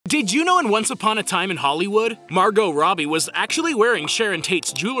Did you know in Once Upon a Time in Hollywood, Margot Robbie was actually wearing Sharon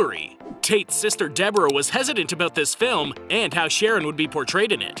Tate's jewelry? Tate's sister Debra was hesitant about this film and how Sharon would be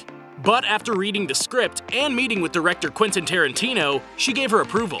portrayed in it. But after reading the script and meeting with director Quentin Tarantino, she gave her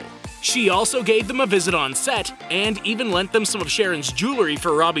approval. She also gave them a visit on set and even lent them some of Sharon's jewelry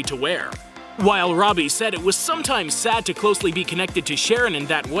for Robbie to wear. While Robbie said it was sometimes sad to closely be connected to Sharon in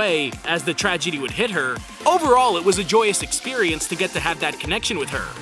that way, as the tragedy would hit her, overall it was a joyous experience to get to have that connection with her.